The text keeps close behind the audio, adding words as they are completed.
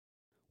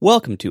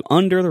Welcome to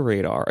Under the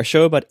Radar, a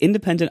show about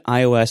independent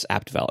iOS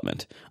app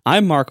development.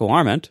 I'm Marco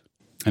Arment.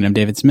 And I'm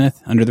David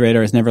Smith. Under the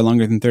Radar is never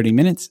longer than 30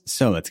 minutes,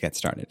 so let's get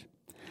started.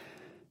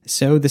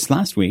 So this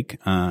last week,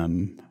 I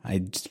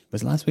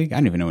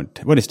don't even know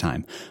what is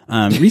time.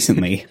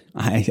 Recently,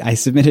 I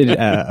submitted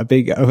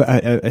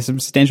a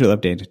substantial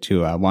update to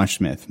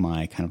WatchSmith,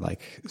 my kind of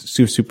like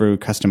super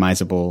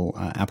customizable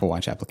Apple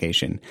Watch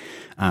application,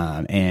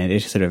 and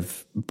it sort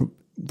of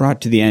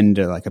brought to the end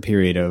like a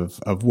period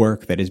of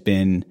work that has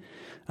been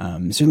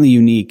certainly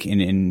unique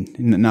in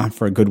not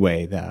for a good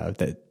way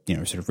that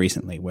sort of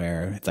recently,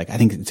 where it's like I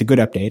think it's a good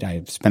update.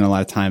 I've spent a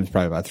lot of time,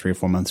 probably about 3 or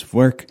 4 months of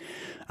work.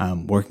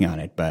 Working on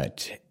it,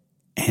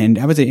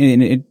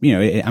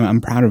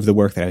 I'm proud of the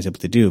work that I was able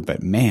to do,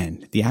 but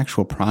man, the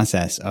actual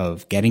process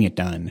of getting it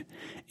done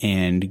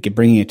and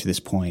bringing it to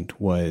this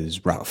point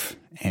was rough.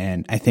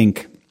 And I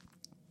think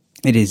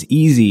it is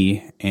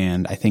easy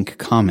and I think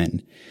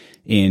common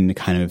in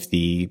kind of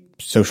the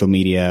social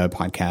media,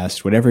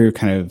 podcast, whatever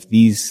kind of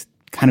these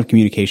kind of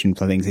communication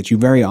things that you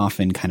very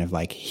often kind of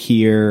like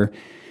you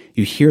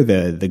hear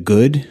the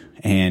good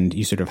and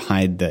you sort of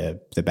hide the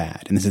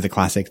bad. And this is the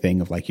classic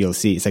thing of like, you'll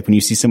see, it's like when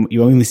you see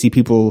you only see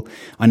people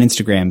on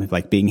Instagram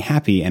like being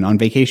happy and on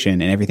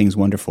vacation and everything's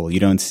wonderful. You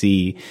don't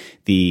see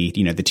the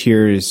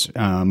tears,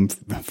 when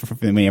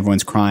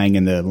everyone's crying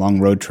in the long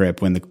road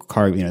trip when the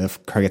car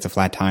gets a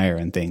flat tire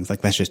and things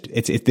like that's just,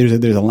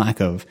 there's a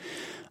lack of,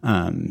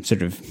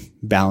 sort of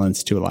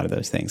balance to a lot of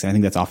those things. And I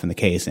think that's often the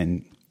case.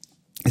 And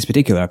this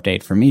particular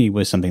update for me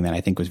was something that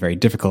I think was very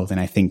difficult. And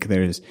I think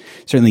there's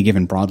certainly,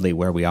 given broadly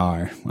where we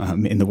are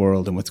in the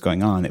world and what's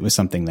going on, it was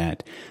something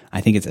that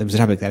I think it was a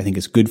topic that I think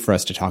is good for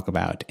us to talk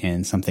about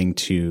and something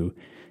to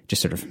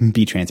just sort of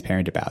be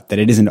transparent about, that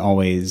it isn't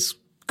always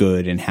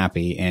good and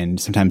happy.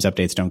 And sometimes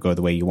updates don't go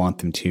the way you want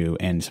them to.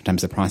 And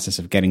sometimes the process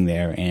of getting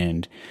there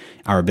and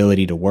our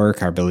ability to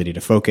work, our ability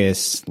to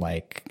focus,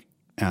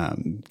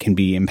 can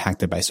be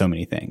impacted by so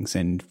many things.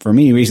 And for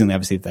me recently,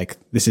 obviously, like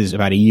this is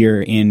about a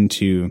year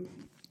into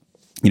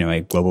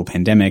a global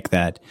pandemic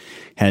that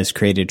has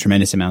created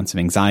tremendous amounts of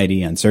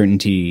anxiety,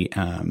 uncertainty,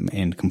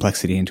 and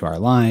complexity into our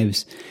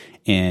lives.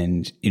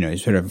 And, it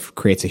sort of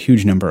creates a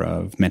huge number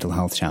of mental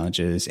health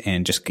challenges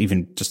and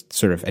just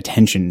sort of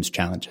attention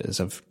challenges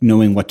of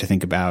knowing what to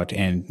think about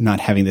and not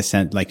having the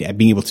sense, like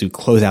being able to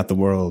close out the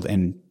world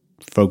and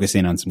focus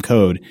in on some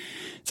code.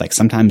 It's like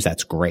sometimes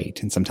that's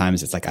great. And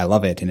sometimes it's like, I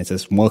love it. And it's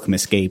this welcome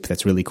escape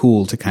that's really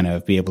cool to kind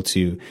of be able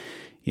to,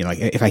 like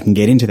if I can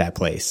get into that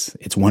place,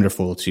 it's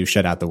wonderful to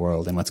shut out the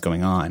world and what's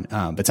going on.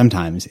 But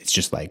sometimes it's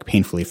just like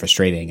painfully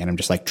frustrating. And I'm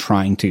just like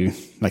I'm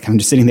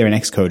just sitting there in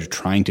Xcode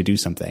trying to do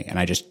something and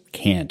I just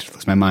can't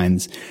because my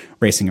mind's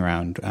racing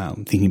around,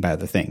 thinking about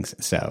other things.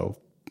 So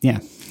yeah,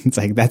 it's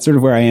like, that's sort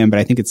of where I am, but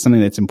I think it's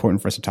something that's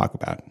important for us to talk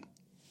about.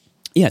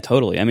 Yeah,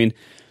 totally. I mean,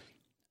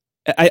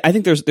 I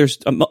think there's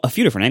a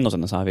few different angles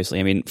on this, obviously.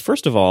 I mean,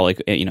 first of all,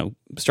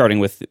 starting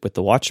with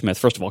the WatchSmith,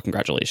 first of all,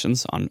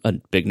 congratulations on a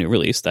big new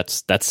release.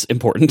 That's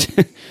important.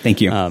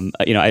 Thank you.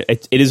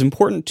 It is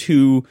important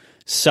to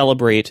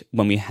celebrate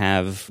when we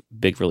have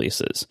big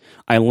releases.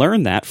 I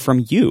learned that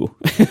from you,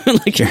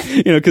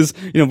 because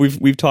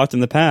we've talked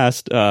in the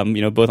past,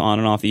 both on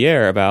and off the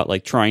air about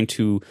like trying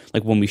to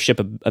like when we ship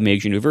a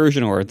major new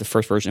version or the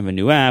first version of a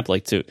new app,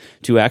 like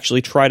to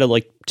actually try to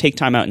like take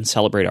time out and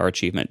celebrate our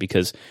achievement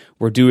because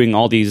we're doing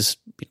all these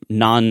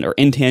non or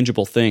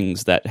intangible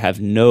things that have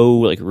no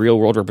like real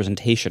world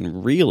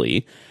representation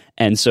really.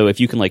 And so if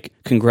you can like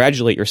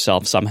congratulate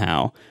yourself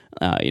somehow,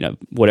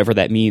 whatever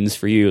that means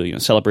for you,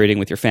 celebrating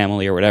with your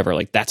family or whatever,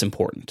 like that's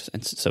important.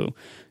 And so,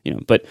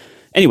 but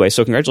anyway,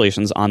 so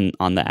congratulations on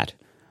that.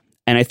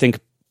 And I think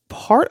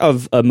part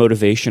of a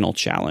motivational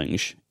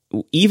challenge,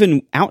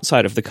 even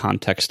outside of the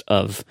context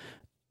of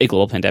a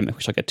global pandemic,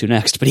 which I'll get to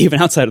next, but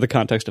even outside of the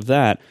context of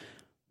that,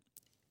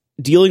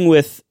 dealing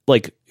with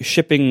like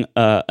shipping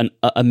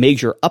a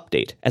major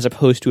update as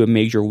opposed to a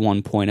major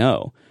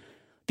 1.0,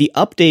 the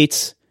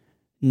updates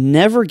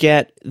never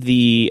get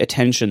the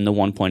attention the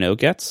 1.0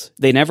 gets.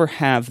 They never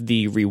have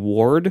the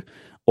reward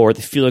or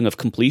the feeling of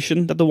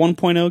completion that the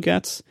 1.0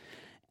 gets.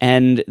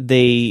 And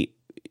they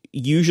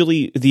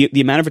usually, the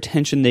amount of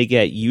attention they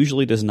get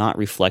usually does not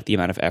reflect the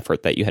amount of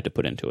effort that you had to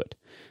put into it.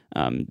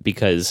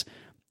 Because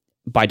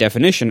by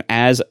definition,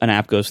 as an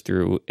app goes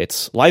through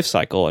its life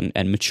cycle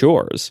and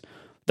matures,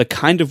 the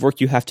kind of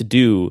work you have to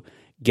do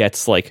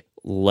gets like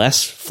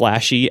less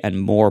flashy and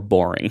more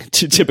boring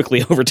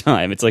typically over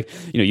time. It's like,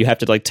 you have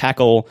to like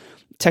tackle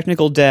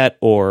technical debt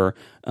or,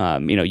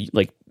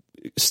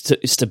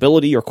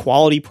 stability or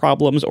quality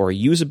problems or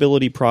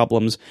usability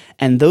problems.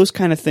 And those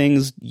kind of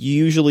things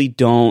usually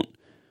don't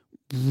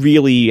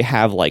really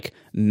have like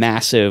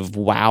massive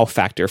wow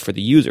factor for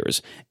the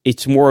users.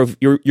 It's more of,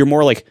 you're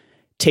more like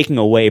taking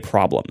away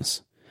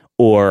problems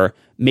or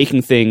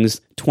making things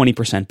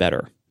 20%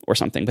 better or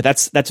something. But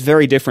that's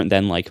very different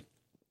than like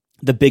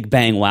the big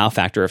bang wow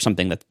factor of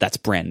something that's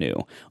brand new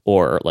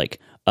or like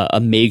a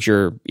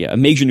major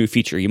new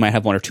feature. You might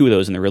have one or two of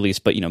those in the release,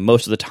 but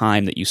most of the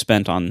time that you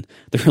spent on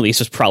the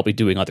release is probably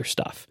doing other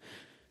stuff.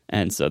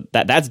 And so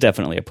that's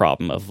definitely a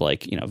problem of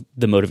like,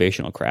 the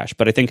motivational crash.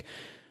 But I think,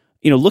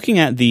 looking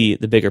at the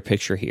bigger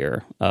picture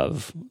here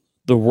of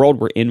the world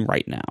we're in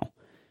right now,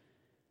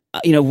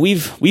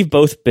 we've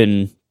both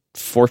been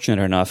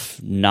fortunate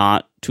enough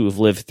not to have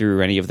lived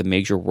through any of the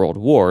major world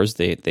wars.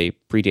 They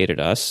predated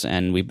us,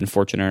 and we've been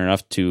fortunate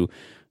enough to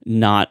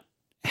not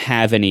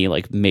have any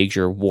like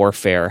major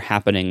warfare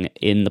happening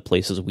in the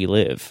places we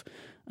live.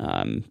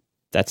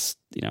 That's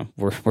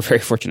we're very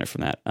fortunate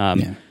from that.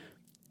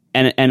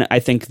 And I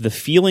think the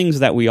feelings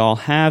that we all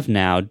have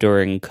now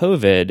during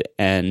COVID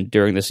and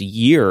during this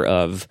year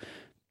of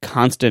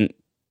constant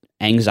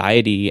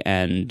anxiety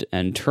and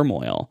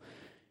turmoil,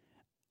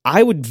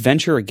 I would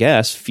venture a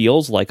guess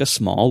feels like a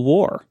small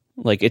war.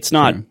 Like it's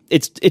not,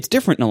 it's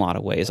different in a lot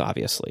of ways,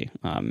 obviously.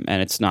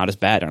 And it's not as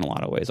bad in a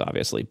lot of ways,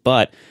 obviously.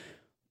 But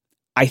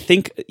I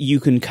think you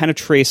can kind of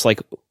trace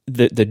like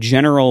the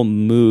general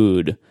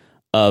mood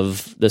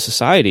of the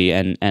society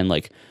and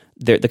like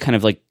the kind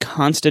of like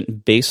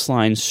constant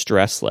baseline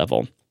stress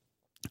level.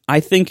 I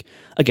think,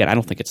 again, I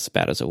don't think it's as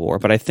bad as a war,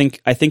 but I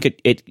think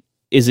it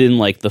is in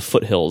like the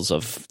foothills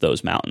of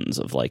those mountains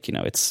of like,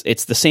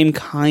 it's the same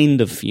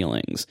kind of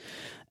feelings.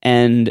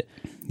 And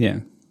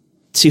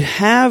to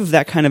have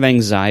that kind of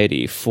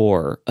anxiety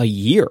for a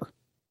year,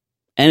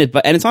 and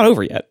it's not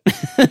over yet.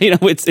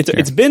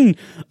 It's been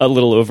a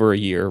little over a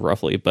year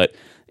roughly, but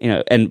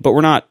but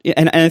we're not.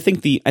 And I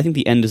think the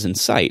end is in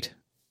sight,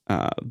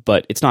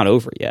 but it's not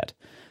over yet.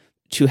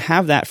 To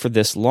have that for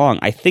this long,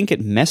 I think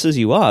it messes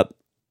you up.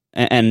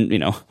 And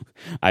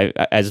I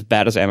as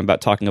bad as I am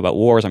about talking about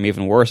wars, I'm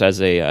even worse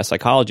as a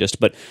psychologist.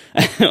 But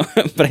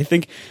but I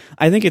think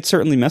it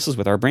certainly messes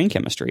with our brain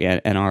chemistry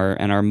and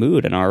our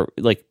mood and our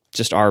like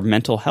just our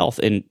mental health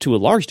to a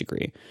large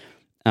degree,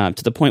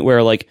 to the point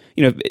where like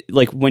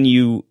when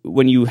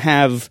you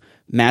have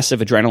massive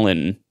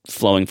adrenaline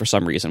flowing for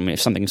some reason, if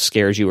something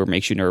scares you or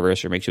makes you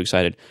nervous or makes you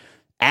excited,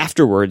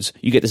 afterwards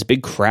you get this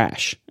big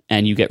crash.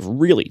 And you get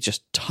really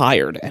just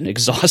tired and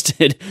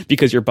exhausted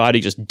because your body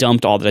just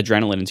dumped all that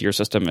adrenaline into your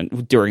system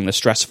and during the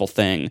stressful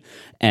thing,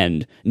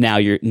 and now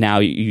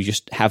you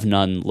just have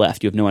none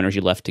left. You have no energy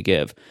left to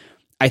give.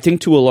 I think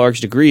to a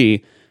large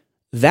degree,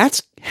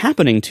 that's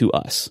happening to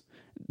us.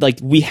 Like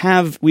we've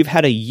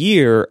had a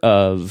year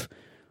of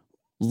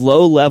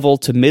low level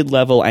to mid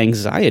level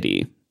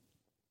anxiety,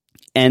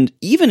 and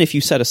even if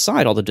you set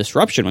aside all the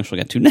disruption, which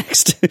we'll get to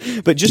next,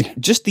 but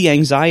just the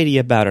anxiety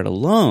about it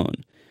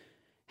alone.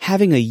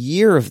 Having a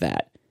year of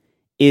that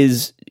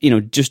is,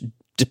 just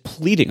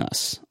depleting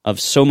us of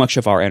so much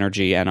of our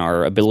energy and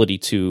our ability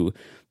to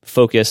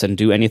focus and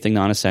do anything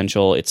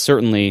non-essential. It's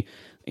certainly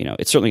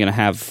going to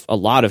have a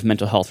lot of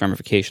mental health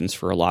ramifications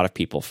for a lot of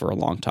people for a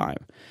long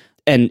time.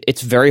 And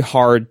it's very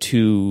hard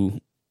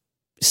to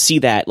see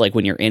that like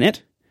when you're in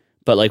it,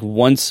 but like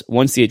once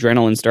the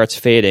adrenaline starts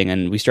fading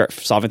and we start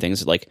solving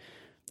things, like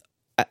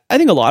I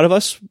think a lot of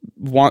us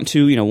want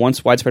to,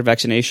 once widespread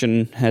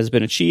vaccination has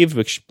been achieved,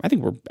 which I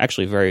think we're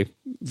actually very,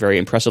 very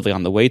impressively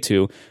on the way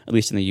to, at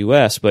least in the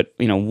U.S. But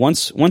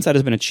once that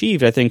has been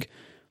achieved, I think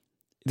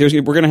we're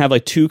going to have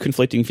like two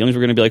conflicting feelings.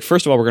 We're going to be like,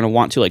 first of all, we're going to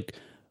want to like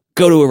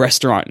go to a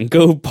restaurant and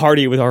go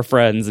party with our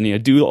friends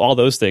and do all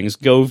those things,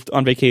 go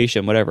on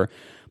vacation, whatever.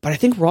 But I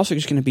think we're also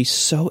just going to be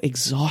so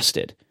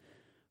exhausted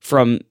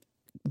from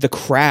the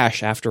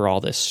crash after all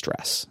this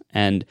stress,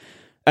 and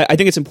I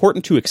think it's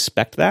important to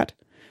expect that.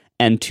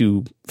 And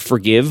to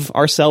forgive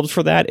ourselves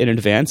for that in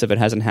advance if it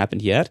hasn't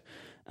happened yet,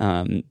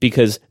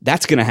 because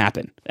that's going to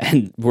happen,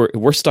 and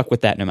we're stuck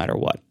with that no matter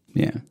what.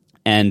 Yeah,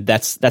 and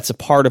that's a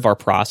part of our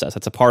process.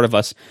 That's a part of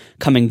us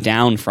coming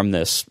down from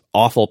this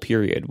awful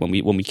period when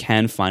we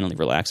can finally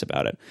relax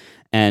about it.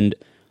 And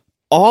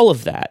all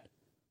of that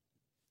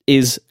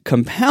is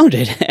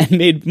compounded and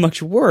made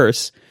much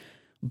worse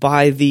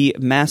by the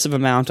massive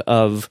amount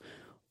of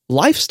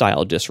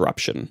lifestyle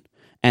disruption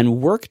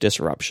and work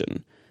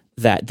disruption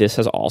that this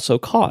has also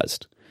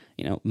caused.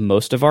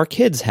 Most of our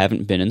kids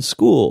haven't been in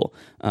school.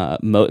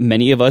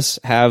 Many of us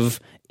have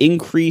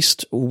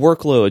increased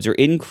workloads or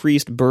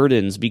increased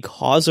burdens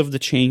because of the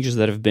changes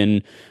that have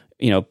been,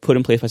 put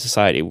in place by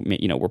society.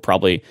 We're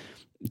probably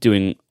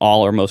doing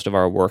all or most of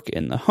our work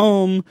in the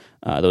home.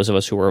 Those of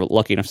us who are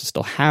lucky enough to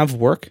still have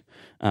work,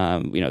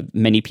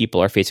 many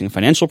people are facing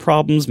financial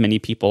problems. Many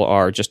people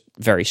are just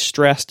very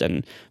stressed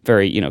and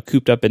very,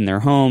 cooped up in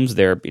their homes.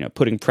 They're,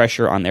 putting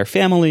pressure on their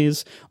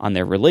families, on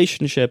their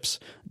relationships.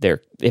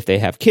 If they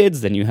have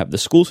kids, then you have the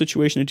school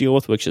situation to deal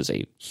with, which is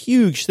a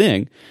huge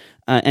thing.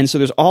 And so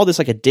there's all this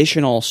like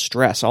additional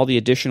stress, all the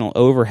additional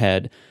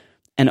overhead.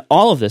 And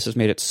all of this has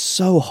made it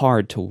so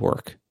hard to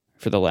work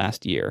for the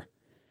last year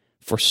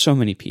for so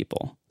many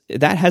people.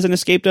 That hasn't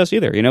escaped us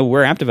either.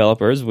 We're app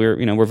developers.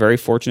 We're very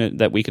fortunate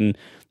that we can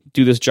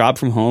do this job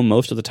from home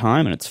most of the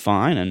time, and it's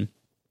fine.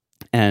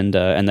 And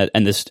that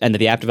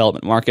the app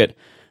development market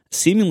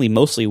seemingly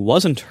mostly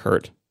wasn't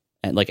hurt,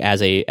 like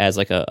as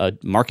a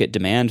market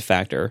demand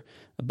factor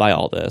by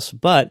all this.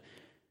 But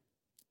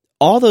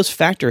all those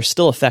factors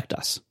still affect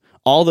us.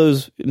 all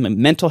those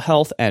mental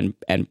health and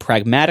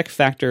pragmatic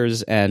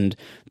factors and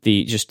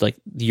the just like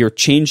your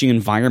changing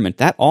environment,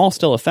 that all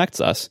still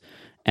affects us.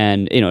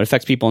 And, it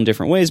affects people in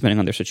different ways depending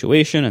on their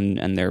situation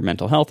and their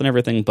mental health and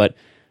everything. But,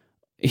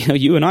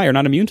 you and I are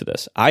not immune to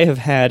this. I have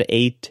had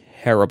a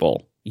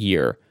terrible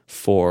year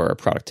for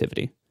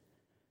productivity.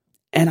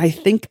 And I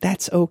think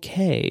that's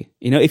okay.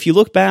 If you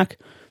look back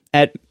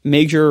at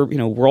major,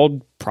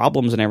 world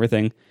problems and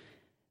everything,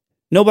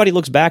 nobody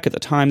looks back at the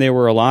time they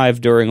were alive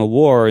during a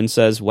war and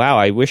says, wow,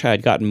 I wish I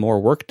had gotten more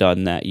work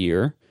done that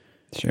year.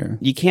 Sure.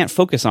 You can't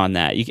focus on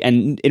that.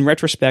 And in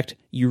retrospect,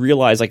 you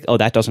realize like, oh,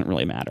 that doesn't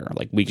really matter.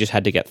 Like we just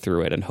had to get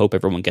through it and hope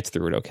everyone gets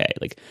through it okay.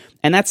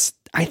 And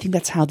I think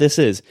that's how this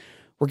is.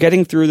 We're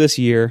getting through this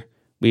year.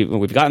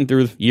 We've gotten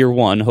through year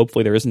one.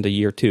 Hopefully there isn't a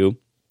year two.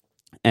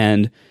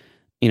 And,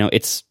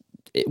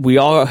 we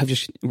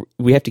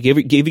have to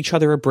give each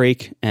other a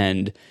break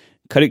and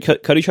cut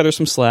each other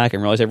some slack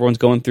and realize everyone's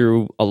going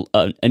through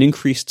an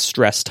increased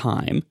stress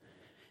time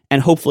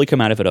and hopefully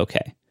come out of it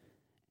okay.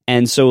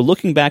 And so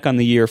looking back on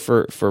the year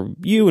for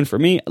you and for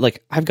me,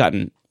 like I've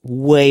gotten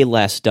way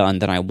less done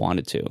than I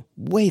wanted to,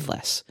 way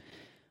less.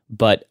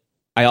 But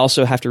I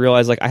also have to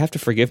realize like I have to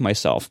forgive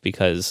myself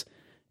because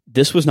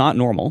this was not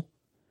normal.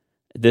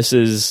 This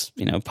is,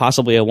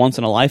 possibly a once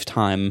in a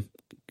lifetime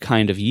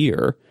kind of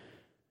year.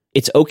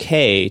 It's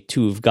okay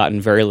to have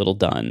gotten very little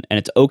done. And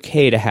it's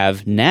okay to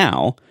have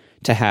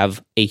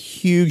a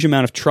huge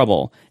amount of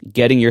trouble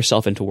getting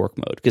yourself into work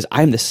mode because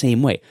I'm the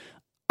same way.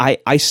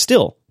 I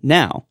still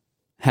now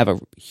have a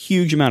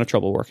huge amount of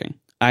trouble working.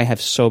 I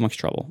have so much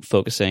trouble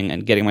focusing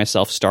and getting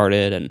myself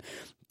started and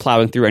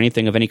plowing through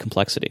anything of any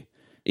complexity.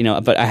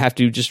 But I have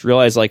to just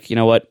realize like,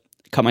 what,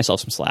 cut myself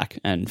some slack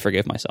and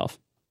forgive myself.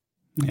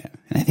 Yeah.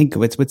 And I think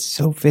what's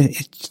so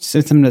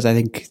sometimes I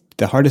think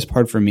the hardest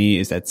part for me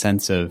is that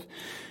sense of,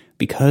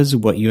 because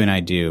what you and I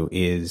do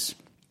is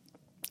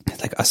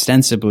like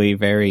ostensibly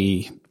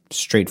very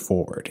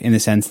straightforward in the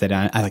sense that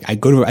I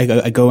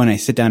go and I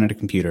sit down at a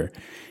computer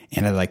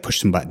and I like push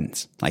some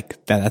buttons.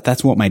 Like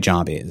that's what my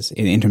job is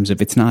in terms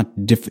of it's not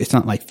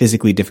like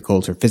physically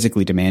difficult or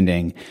physically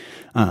demanding.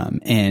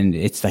 And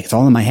it's like, it's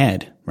all in my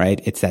head,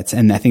 right?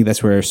 And I think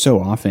that's where so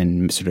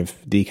often sort of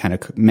the kind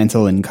of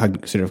mental and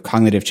sort of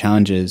cognitive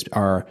challenges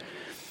are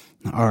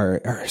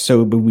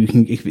so, but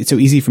it's so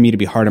easy for me to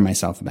be hard on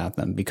myself about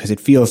them because it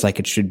feels like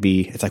it should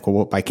be, it's like,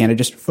 well, why can't I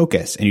just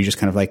focus? And you just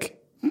kind of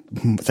like,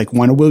 it's like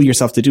want to will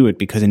yourself to do it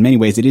because in many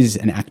ways it is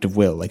an act of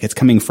will. Like it's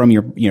coming from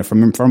your,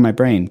 from my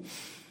brain.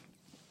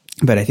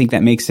 But I think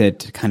that makes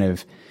it kind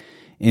of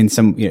in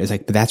some, it's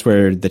like, but that's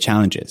where the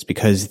challenge is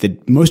because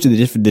most of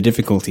the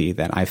difficulty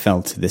that I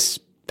felt this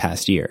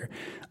past year,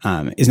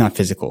 is not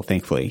physical,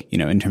 thankfully,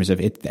 in terms of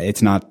it.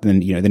 It's not the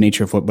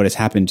nature of what has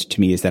happened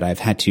to me is that I've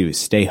had to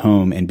stay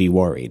home and be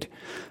worried.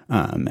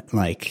 And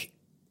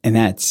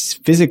that's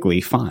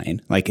physically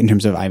fine. Like in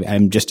terms of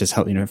I'm just as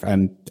healthy,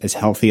 I'm as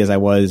healthy as I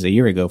was a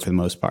year ago for the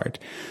most part.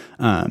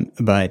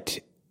 But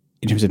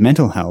in terms of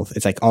mental health,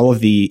 it's like all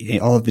of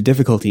the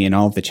difficulty and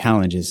all of the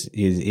challenges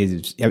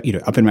is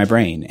up in my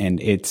brain.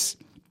 And it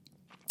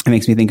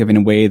makes me think of in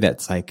a way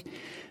that's like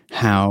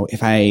how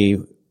if I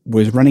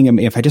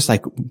just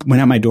like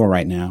went out my door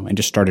right now and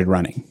just started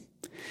running,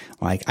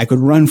 like I could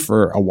run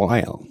for a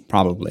while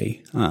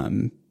probably,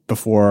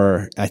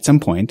 before at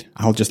some point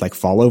I'll just like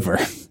fall over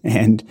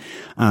and,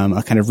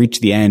 I'll kind of reach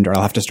the end or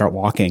I'll have to start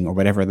walking or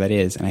whatever that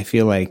is. And I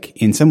feel like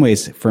in some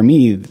ways for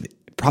me,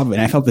 probably,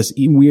 and I felt this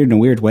in a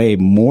weird way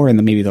more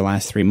in maybe the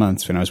last 3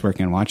 months when I was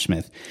working on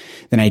WatchSmith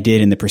than I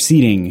did in the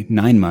preceding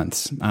 9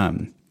 months.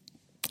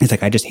 It's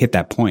like I just hit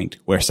that point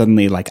where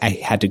suddenly like I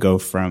had to go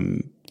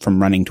from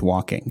running to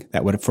walking.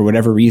 For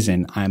whatever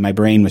reason, my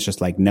brain was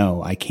just like,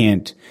 no, I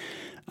can't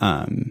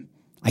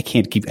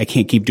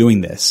keep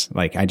doing this.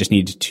 Like I just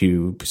need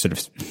to sort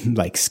of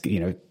like,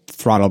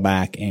 throttle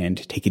back and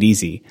take it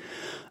easy.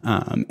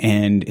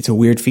 And it's a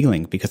weird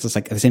feeling because it's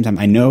like at the same time,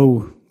 I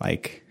know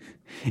like,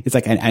 it's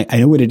like, I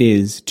know what it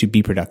is to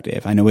be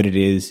productive. I know what it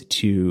is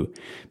to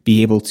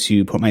be able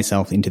to put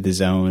myself into the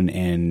zone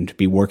and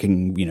be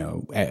working,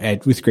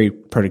 with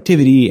great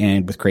productivity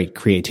and with great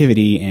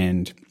creativity.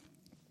 And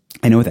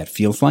I know what that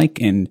feels like.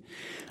 And,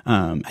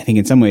 I think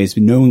in some ways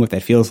knowing what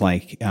that feels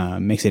like,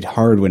 makes it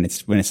hard when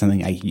it's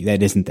something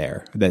that isn't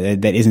there,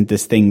 that isn't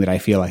this thing that I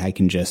feel like I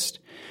can just,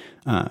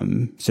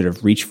 sort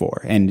of reach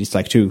for. And it's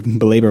like to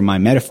belabor my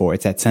metaphor,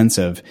 it's that sense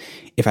of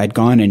if I'd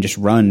gone and just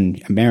run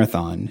a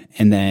marathon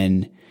and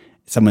then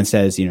someone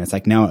says, it's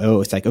like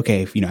now, it's like,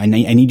 okay, I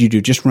need you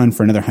to just run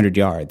for another 100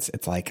 yards.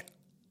 It's like,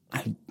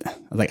 I'd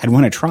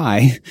want to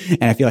try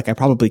and I feel like I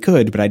probably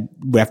could, but I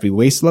would have to be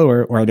way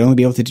slower or I'd only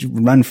be able to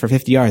run for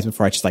 50 yards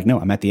before I just like, no,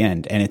 I'm at the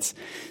end. And it's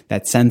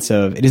that sense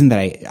of, it isn't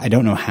that I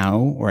don't know how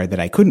or that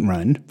I couldn't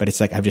run, but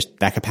it's like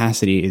that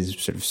capacity is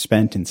sort of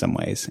spent in some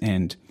ways.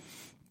 And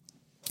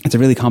it's a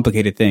really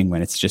complicated thing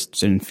when it's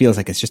just, and feels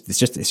like it's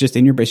just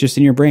in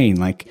your brain.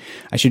 Like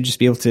I should just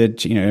be able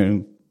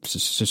to,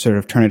 sort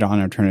of turn it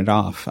on or turn it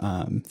off.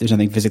 There's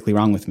nothing physically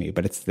wrong with me,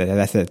 but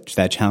that's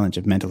that challenge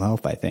of mental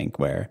health, I think,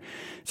 where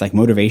it's like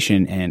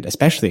motivation and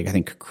especially I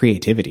think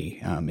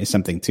creativity is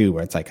something too,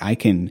 where it's like I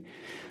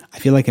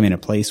feel like I'm in a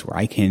place where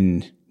I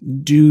can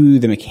do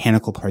the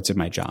mechanical parts of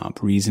my job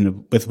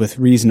with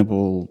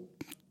reasonable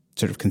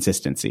sort of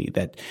consistency.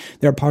 That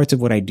there are parts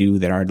of what I do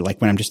that are like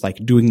when I'm just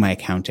like doing my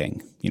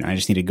accounting, I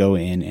just need to go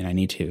in and I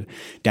need to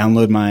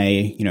download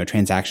my,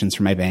 transactions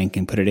from my bank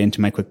and put it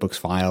into my QuickBooks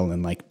file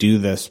and like do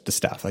the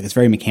stuff. Like it's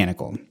very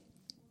mechanical.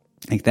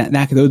 Like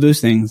those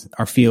things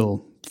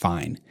feel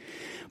fine,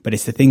 but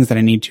it's the things that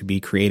I need to be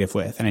creative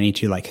with. And I need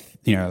to like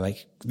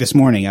this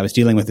morning I was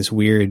dealing with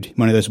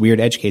one of those weird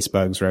edge case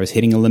bugs where I was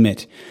hitting a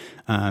limit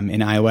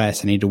in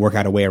iOS. I need to work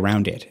out a way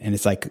around it. And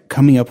it's like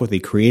coming up with a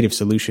creative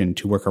solution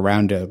to work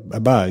around a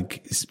bug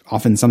is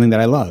often something that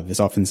I love. It's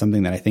often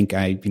something that I think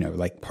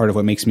like part of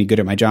what makes me good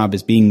at my job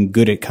is being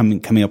good at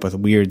coming up with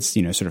weird,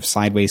 sort of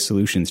sideways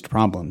solutions to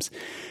problems.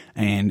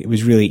 And it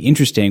was really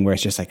interesting where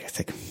it's like,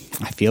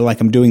 I feel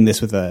like I'm doing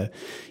this with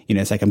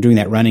it's like I'm doing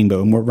that running,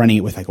 but we're running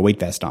it with like a weight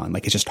vest on.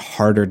 Like it's just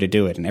harder to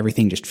do it. And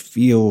everything just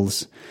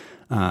feels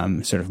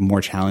sort of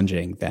more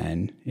challenging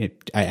than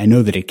I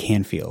know that it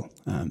can feel.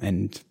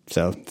 And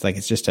so it's like,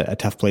 it's just a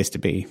tough place to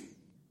be.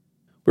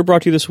 We're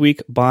brought to you this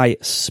week by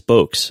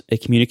Spokes, a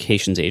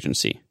communications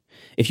agency.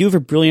 If you have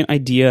a brilliant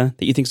idea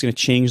that you think is going to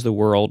change the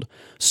world,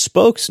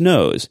 Spokes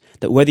knows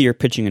that whether you're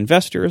pitching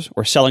investors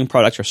or selling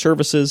products or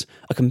services,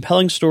 a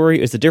compelling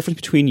story is the difference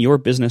between your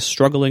business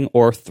struggling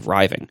or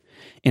thriving.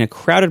 In a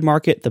crowded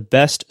market, the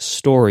best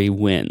story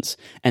wins,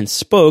 and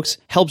Spokes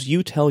helps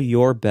you tell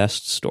your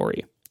best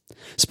story.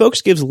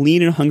 Spokes gives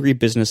lean and hungry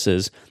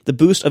businesses the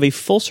boost of a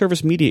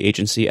full-service media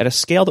agency at a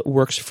scale that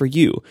works for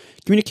you,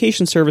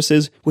 communication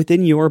services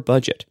within your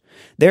budget.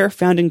 Their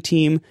founding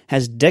team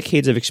has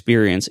decades of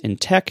experience in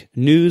tech,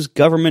 news,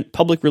 government,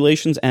 public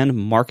relations, and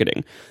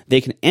marketing. They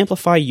can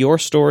amplify your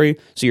story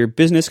so your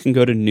business can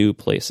go to new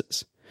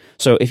places.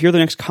 So if you're the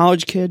next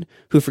college kid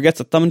who forgets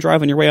a thumb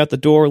drive on your way out the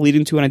door,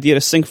 leading to an idea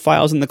to sync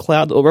files in the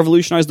cloud that will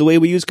revolutionize the way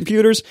we use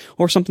computers,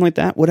 or something like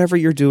that, whatever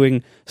you're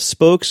doing,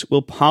 Spokes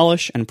will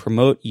polish and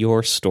promote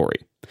your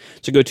story.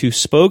 So go to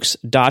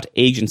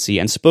spokes.agency,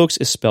 and Spokes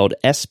is spelled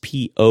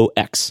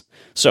S-P-O-X.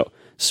 So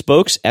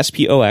Spokes,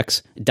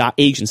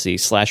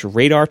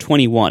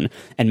 SPOX.agency/radar21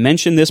 and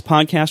mention this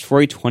podcast for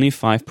a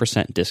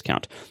 25%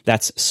 discount.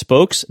 That's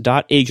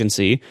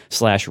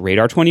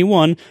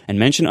spokes.agency/radar21 and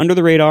mention Under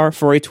the Radar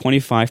for a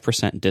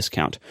 25%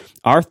 discount.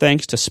 Our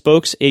thanks to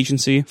Spokes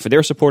Agency for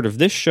their support of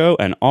this show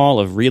and all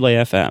of Relay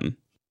FM.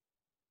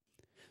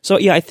 So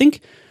yeah, I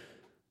think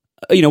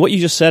what you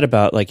just said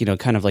about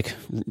kind of like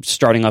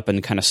starting up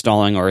and kind of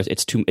stalling, or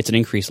it's an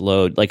increased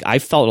load. Like I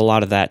felt a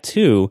lot of that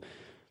too,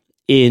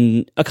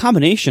 in a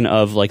combination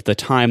of like the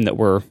time that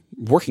we're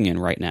working in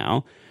right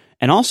now,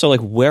 and also like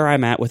where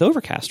I'm at with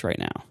Overcast right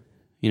now.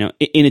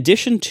 In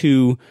addition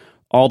to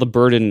all the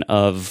burden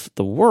of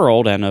the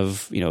world and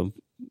of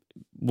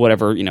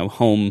whatever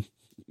home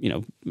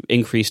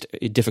increased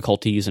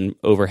difficulties and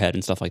overhead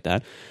and stuff like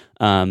that,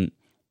 I'm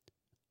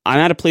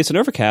at a place in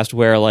Overcast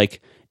where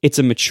like it's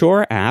a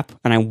mature app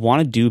and I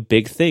want to do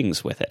big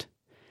things with it,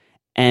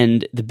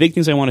 and the big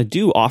things I want to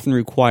do often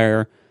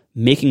require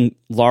making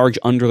large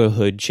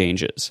under-the-hood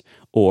changes,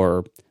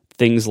 or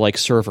things like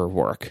server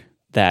work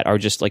that are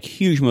just like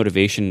huge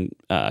motivation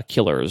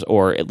killers,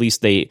 or at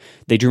least they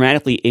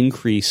dramatically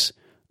increase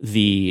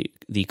the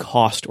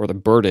cost or the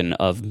burden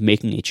of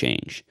making a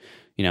change.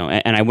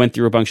 And I went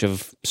through a bunch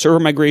of server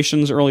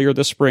migrations earlier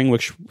this spring,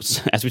 which,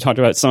 as we talked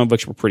about, some of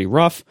which were pretty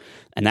rough,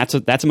 and that's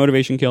a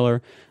motivation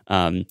killer.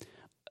 A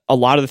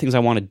lot of the things I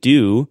want to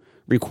do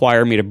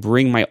require me to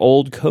bring my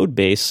old code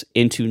base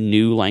into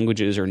new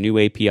languages or new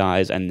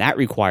APIs, and that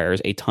requires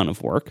a ton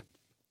of work.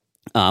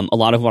 A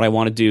lot of what I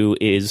want to do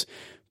is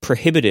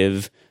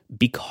prohibitive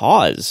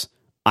because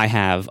I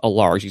have a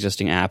large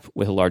existing app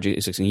with a large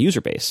existing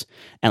user base.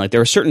 And like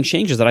there are certain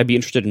changes that I'd be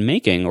interested in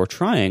making or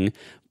trying,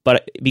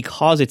 but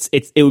because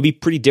it would be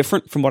pretty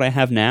different from what I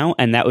have now,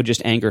 and that would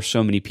just anger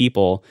so many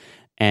people.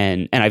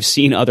 And I've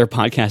seen other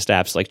podcast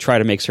apps like try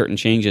to make certain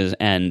changes,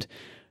 and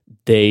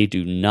they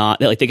do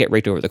not, they get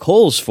raked over the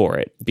coals for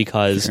it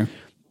because,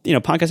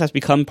 podcast has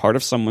become part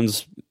of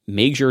someone's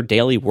major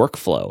daily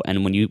workflow.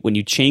 And when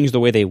you change the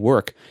way they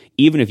work,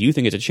 even if you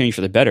think it's a change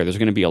for the better, there's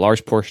going to be a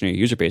large portion of your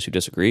user base who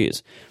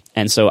disagrees.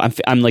 And so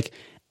I'm like,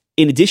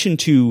 in addition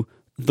to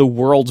the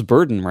world's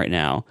burden right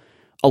now,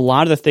 a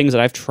lot of the things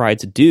that I've tried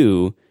to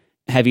do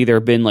have either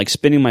been like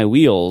spinning my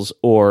wheels,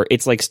 or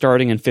it's like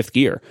starting in fifth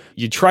gear.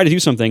 You try to do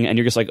something and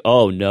you're just like,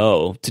 oh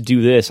no, to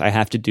do this, I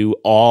have to do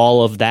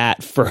all of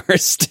that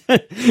first.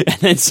 And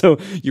then so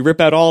you rip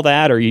out all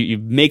that, or you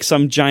make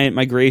some giant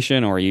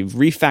migration, or you've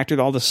refactored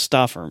all the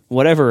stuff, or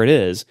whatever it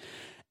is.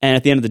 And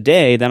at the end of the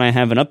day, then I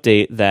have an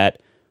update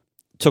that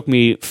took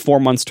me 4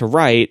 months to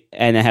write,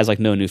 and it has like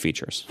no new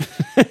features.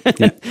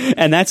 Yeah.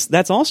 And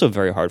that's also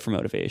very hard for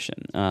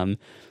motivation.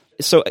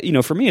 So,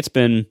 for me, it's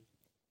been,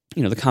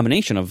 the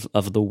combination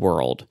of the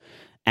world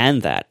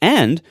and that.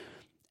 And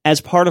as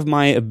part of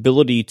my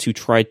ability to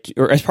try to,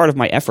 or as part of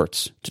my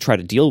efforts to try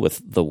to deal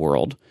with the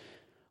world,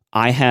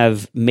 I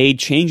have made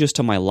changes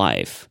to my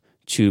life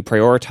to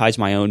prioritize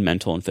my own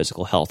mental and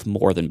physical health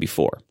more than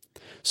before.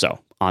 So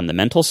on the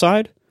mental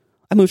side,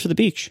 I moved to the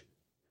beach.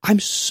 I'm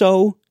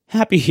so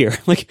happy here.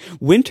 Like,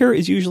 winter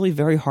is usually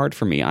very hard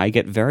for me. I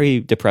get very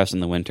depressed in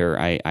the winter.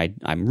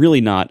 I'm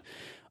really not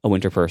a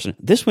winter person.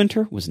 This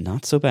winter was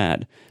not so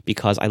bad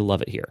because I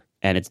love it here.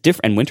 And it's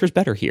different, and winter's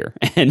better here.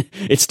 And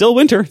it's still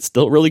winter, it's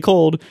still really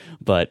cold,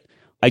 but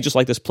I just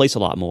like this place a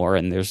lot more.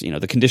 And there's,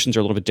 the conditions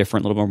are a little bit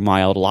different, a little more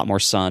mild, a lot more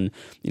sun,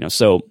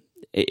 so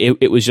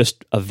it was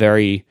just a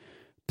very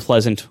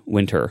pleasant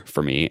winter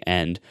for me.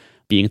 And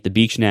being at the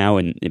beach now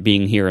and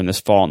being here in this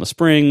fall and the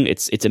spring,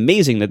 it's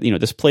amazing that,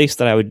 this place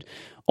that I would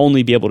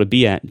only be able to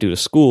be at due to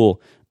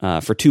school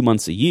for 2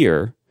 months a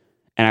year,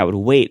 and I would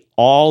wait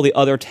all the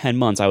other 10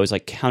 months. I was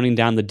like counting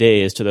down the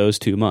days to those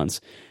 2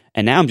 months.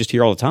 And now I'm just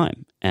here all the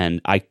time.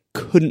 And I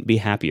couldn't be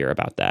happier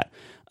about that.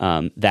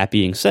 That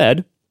being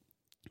said,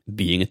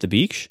 being at the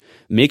beach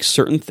makes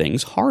certain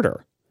things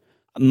harder.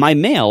 My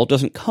mail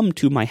doesn't come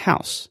to my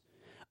house.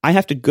 I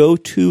have to go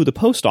to the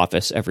post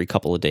office every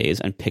couple of days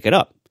and pick it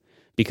up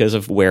because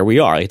of where we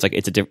are. It's like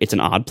it's an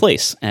odd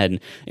place. And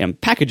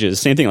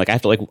packages, same thing. Like I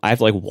have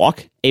to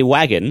walk a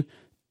wagon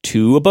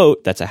to a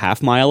boat that's a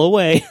half mile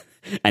away.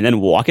 And then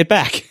walk it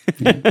back.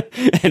 And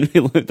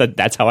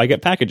that's how I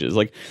get packages.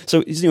 Like,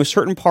 so,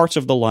 certain parts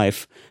of the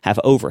life have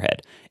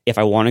overhead. If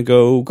I want to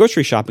go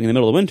grocery shopping in the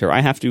middle of winter,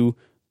 I have to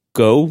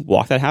go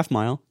walk that half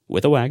mile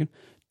with a wagon,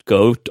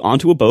 go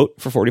onto a boat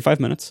for 45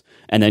 minutes,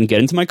 and then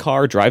get into my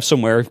car, drive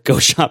somewhere, go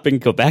shopping,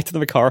 go back to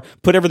my car,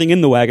 put everything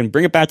in the wagon,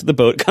 bring it back to the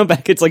boat, come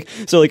back. It's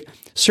like,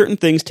 certain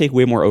things take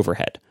way more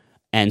overhead.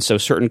 And so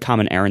certain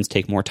common errands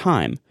take more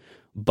time,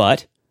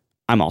 but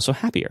I'm also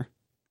happier.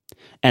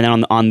 And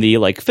then on the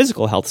like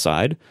physical health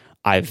side,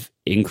 I've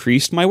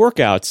increased my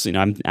workouts.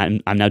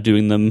 I'm now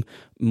doing them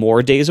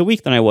more days a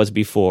week than I was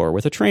before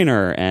with a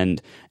trainer,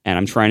 and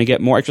I'm trying to get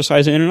more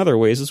exercise in other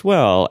ways as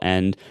well.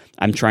 And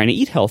I'm trying to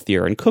eat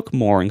healthier and cook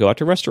more and go out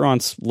to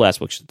restaurants less,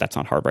 which that's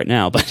not hard right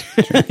now, but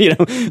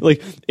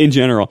like in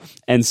general.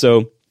 And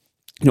so,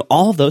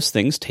 all of those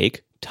things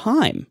take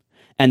time,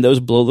 and those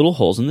blow little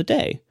holes in the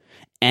day.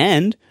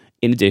 And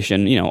in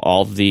addition,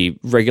 all of the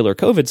regular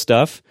COVID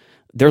stuff,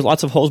 there's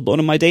lots of holes blown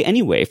in my day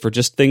anyway for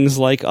just things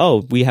like,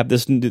 oh, we have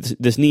this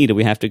need and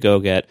we have to go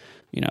get,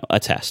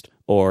 a test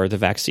or the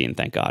vaccine,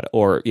 thank God,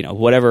 or,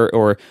 whatever,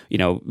 or,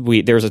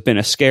 there's been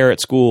a scare at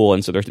school.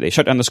 And so they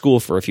shut down the school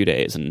for a few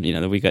days, and,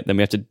 then we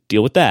have to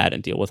deal with that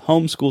and deal with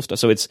homeschool stuff.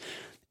 So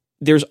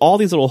there's all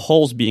these little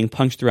holes being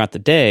punched throughout the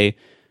day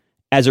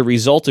as a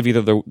result of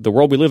either the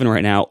world we live in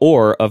right now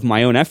or of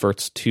my own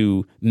efforts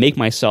to make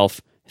myself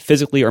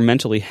physically or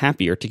mentally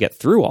happier to get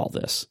through all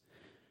this.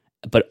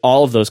 But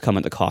all of those come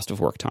at the cost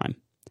of work time.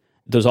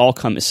 Those all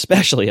come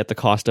especially at the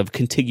cost of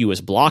contiguous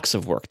blocks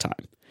of work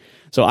time.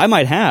 So I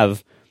might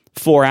have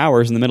 4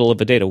 hours in the middle of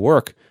a day to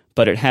work,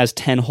 but it has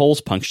 10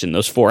 holes punched in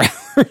those 4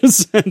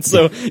 hours. And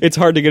so it's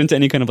hard to get into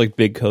any kind of like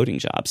big coding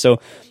job.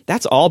 So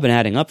that's all been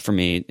adding up for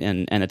me,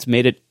 and it's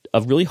made it a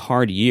really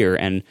hard year.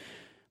 And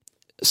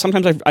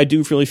sometimes I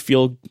do really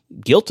feel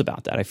guilt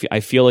about that.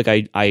 I feel like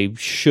I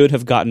should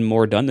have gotten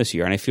more done this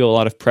year, and I feel a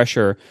lot of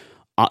pressure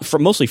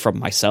mostly from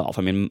myself.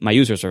 I mean, my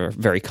users are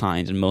very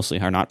kind and mostly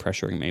are not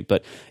pressuring me,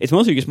 but it's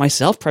mostly just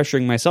myself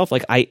pressuring myself.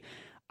 Like I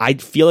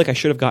feel like I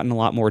should have gotten a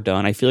lot more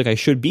done. I feel like I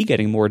should be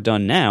getting more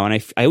done now,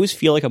 and I always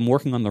feel like I'm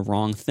working on the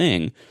wrong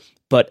thing,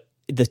 but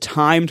the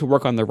time to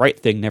work on the right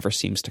thing never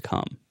seems to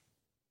come.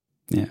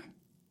 Yeah.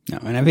 No,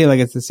 and I feel like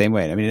it's the same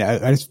way. I mean,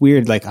 it's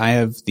weird. Like I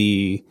have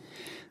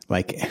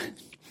I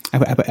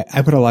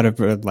put a lot of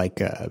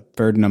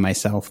burden on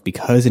myself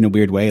because in a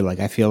weird way, like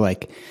I feel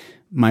like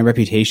my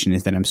reputation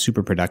is that I'm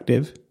super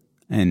productive,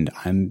 and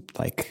I'm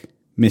like,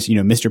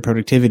 Mr.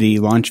 Productivity,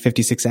 launch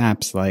 56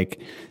 apps.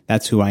 Like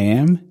that's who I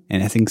am.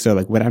 And I think so.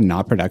 Like when I'm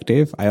not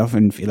productive, I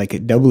often feel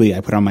like doubly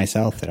I put on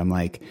myself that I'm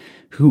like,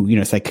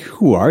 it's like,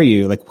 who are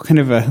you? Like what kind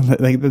of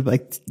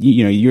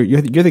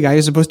you're the guy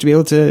who's supposed to be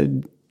able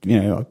to,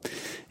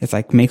 it's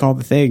like make all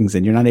the things,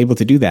 and you're not able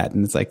to do that.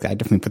 And it's like, I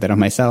definitely put that on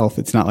myself.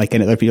 It's not like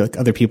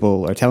other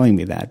people are telling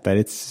me that, but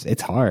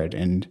it's hard.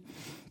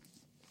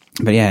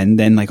 But yeah, and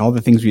then like all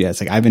the things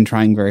it's like I've been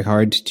trying very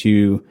hard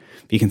to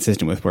be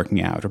consistent with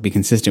working out, or be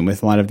consistent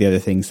with a lot of the other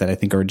things that I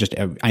think are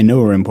I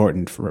know are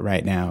important for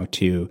right now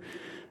to,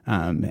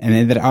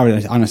 and that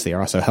honestly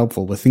are also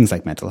helpful with things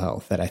like mental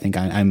health, that I think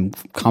I'm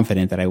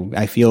confident that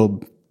I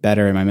feel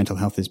better and my mental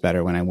health is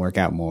better when I work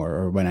out more,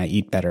 or when I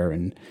eat better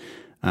and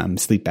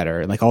sleep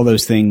better, like all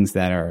those things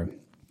that are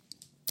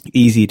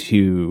easy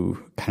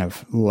to kind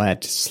of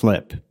let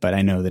slip. But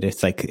I know that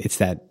it's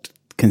that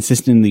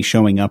consistently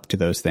showing up to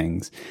those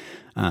things.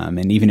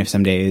 And even if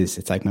some days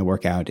it's like my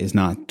workout is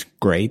not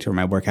great, or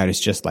my workout is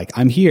just like,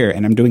 I'm here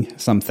and I'm doing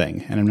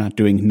something and I'm not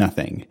doing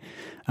nothing.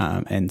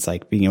 And it's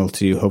like being able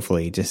to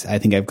hopefully I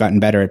think I've gotten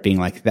better at being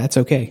like, that's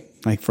okay.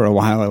 Like for a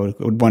while, I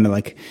would want to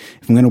like,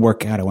 if I'm going to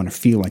work out, I want to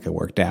feel like I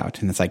worked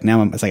out. And it's like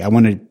now it's like I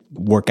want to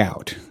work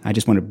out. I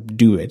just want to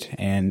do it.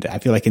 And I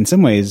feel like in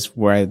some ways,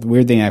 the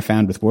weird thing I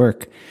found with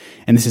work,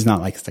 and this is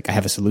not like, it's like I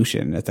have a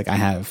solution. It's like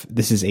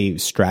this is a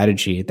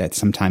strategy that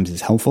sometimes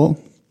is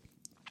helpful.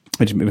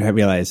 Which I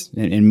realize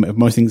in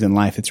most things in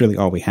life, it's really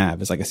all we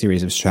have is like a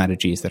series of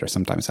strategies that are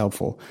sometimes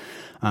helpful.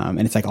 And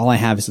it's like all I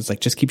have is it's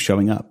like just keep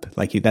showing up.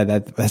 Like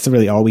that's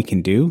really all we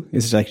can do.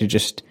 Is like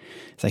it's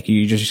like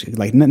you just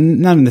like not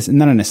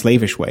in a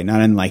slavish way,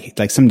 not in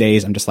like some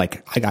days I'm just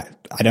like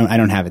I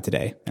don't have it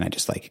today, and I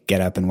just like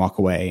get up and walk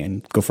away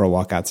and go for a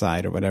walk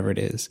outside or whatever it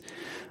is.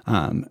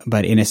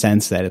 But in a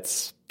sense that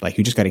it's like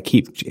you just got to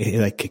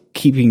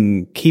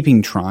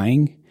keeping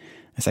trying.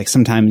 It's like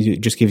sometimes it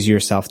just gives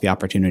yourself the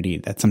opportunity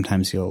that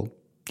sometimes you'll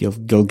hit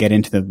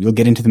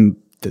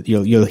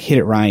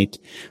it right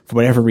for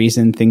whatever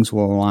reason, things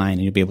will align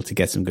and you'll be able to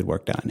get some good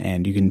work done,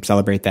 and you can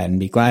celebrate that and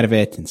be glad of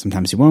it. And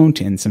sometimes you won't,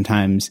 and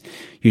sometimes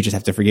you just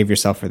have to forgive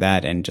yourself for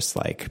that and just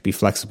like be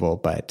flexible.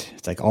 But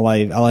it's like all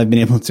I've been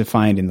able to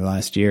find in the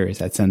last year is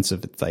that sense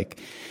of it's like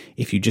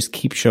if you just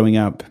keep showing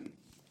up,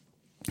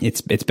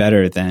 it's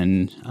better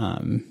than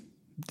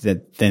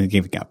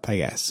giving up, I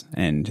guess.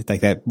 And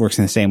like that works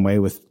in the same way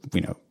with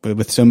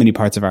so many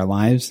parts of our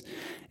lives.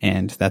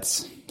 And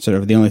that's sort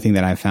of the only thing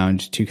that I've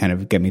found to kind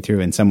of get me through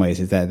in some ways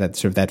is that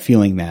sort of that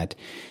feeling that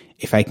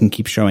if I can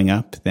keep showing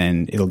up,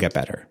 then it'll get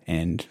better.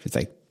 And it's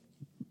like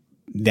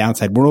the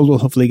outside world will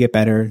hopefully get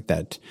better,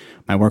 that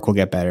my work will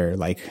get better,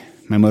 like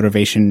my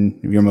motivation,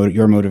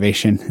 your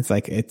motivation. It's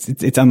like,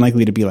 it's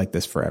unlikely to be like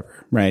this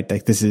forever, right?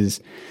 Like this is,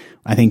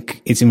 I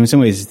think it's in some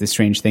ways the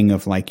strange thing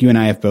of like you and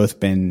I have both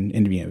been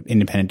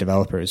independent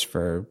developers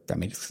for, I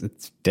mean,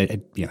 it's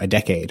a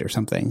decade or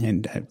something.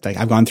 And like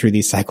I've gone through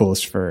these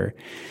cycles for,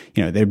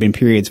 there have been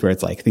periods where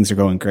it's like things are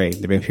going great.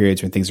 There have been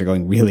periods when things are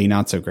going really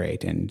not so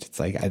great. And it's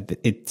like,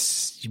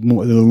 it's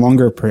more, the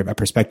longer a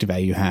perspective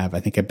that you have, I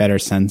think a better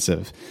sense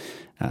of,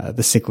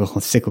 the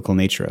cyclical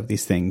nature of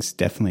these things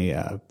definitely,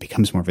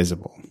 becomes more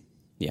visible.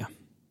 Yeah.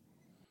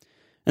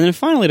 And then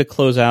finally to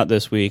close out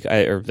this week,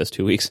 or this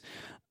 2 weeks,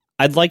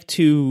 I'd like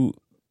to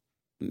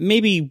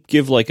maybe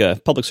give like a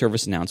public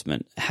service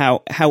announcement,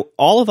 how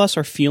all of us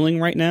are feeling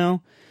right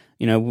now.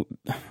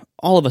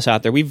 All of us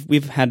out there,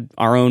 we've had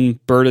our own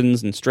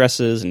burdens and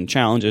stresses and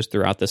challenges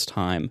throughout this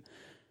time.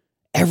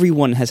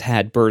 Everyone has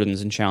had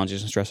burdens and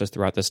challenges and stresses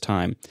throughout this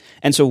time.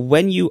 And so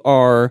when you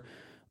are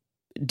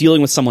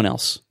dealing with someone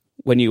else,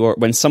 when you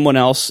need someone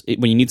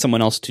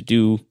else to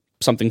do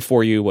something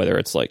for you, whether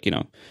it's like,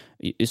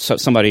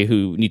 somebody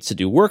who needs to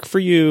do work for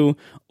you,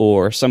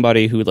 or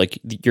somebody who like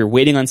you're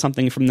waiting on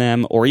something from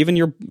them, or even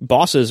your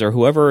bosses or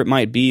whoever it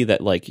might be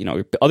that like,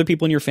 other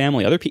people in your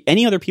family,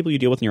 any other people you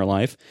deal with in your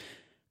life,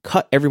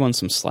 cut everyone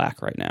some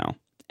slack right now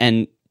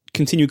and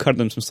continue cutting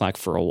them some slack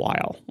for a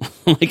while,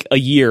 like a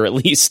year at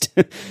least,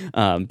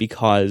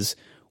 because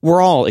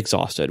we're all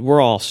exhausted.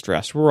 We're all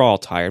stressed. We're all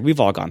tired. We've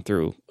all gone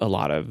through a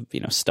lot of,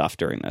 stuff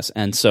during this.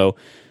 And so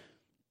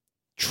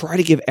try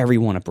to give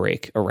everyone a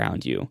break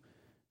around you,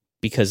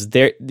 because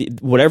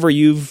whatever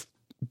you've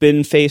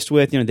been faced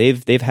with,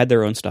 they've had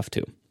their own stuff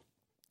too,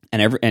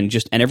 and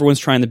everyone's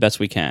trying the best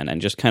we can,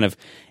 and just kind of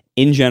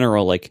in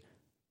general, like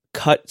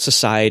cut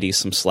society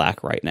some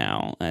slack right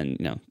now,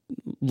 and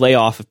lay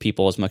off of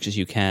people as much as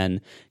you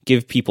can,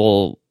 give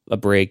people a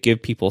break,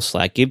 give people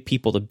slack, give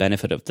people the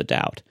benefit of the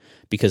doubt,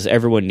 because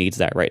everyone needs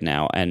that right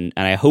now, and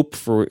I hope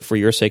for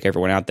your sake,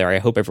 everyone out there, I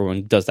hope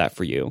everyone does that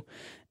for you,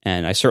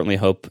 and I certainly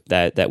hope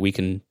that we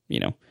can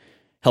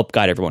help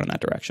guide everyone in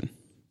that direction.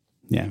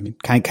 Yeah, I mean,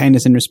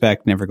 kindness and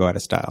respect never go out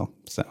of style.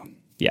 So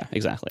yeah,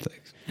 exactly.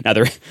 Now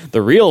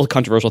the real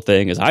controversial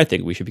thing is I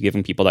think we should be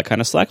giving people that kind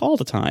of slack all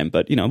the time.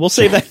 But we'll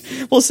save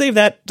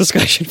that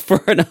discussion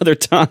for another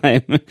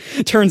time.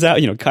 Turns out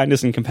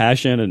kindness and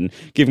compassion and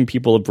giving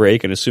people a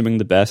break and assuming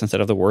the best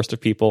instead of the worst of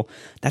people,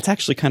 that's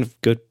actually kind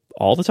of good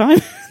all the time.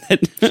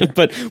 Sure.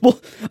 But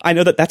I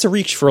know that's a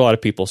reach for a lot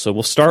of people. So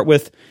we'll start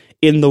with,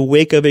 in the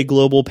wake of a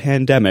global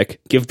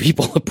pandemic, give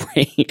people a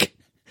break.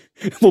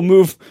 We'll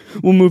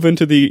move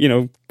into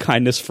the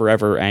kindness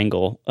forever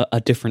angle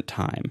a different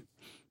time,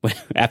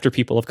 after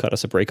people have cut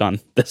us a break on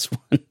this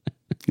one.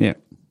 Yeah.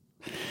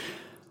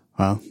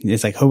 Well,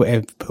 it's like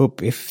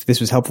hope if this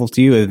was helpful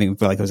to you, I think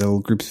it was a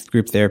little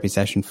group therapy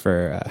session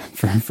for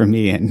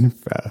me and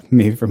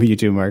maybe for you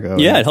too, Marco.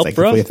 Yeah, it helped like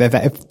for us.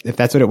 If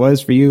that's what it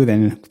was for you,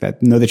 then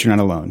know that you're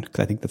not alone, because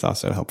I think that's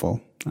also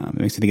helpful. It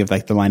makes me think of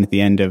like the line at the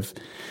end of,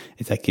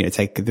 it's like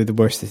the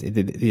worst.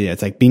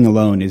 It's like being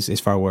alone is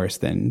far worse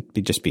than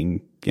just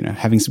being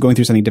going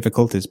through something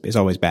difficult is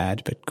always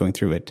bad, but going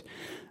through it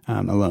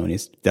alone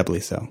is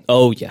doubly so.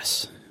 Oh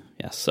yes.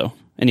 So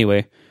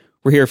anyway,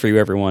 we're here for you,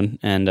 everyone,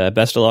 and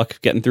best of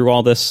luck getting through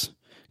all this.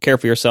 Care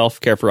for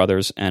yourself, care for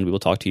others, and we will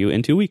talk to you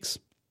in 2 weeks.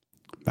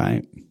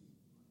 Bye.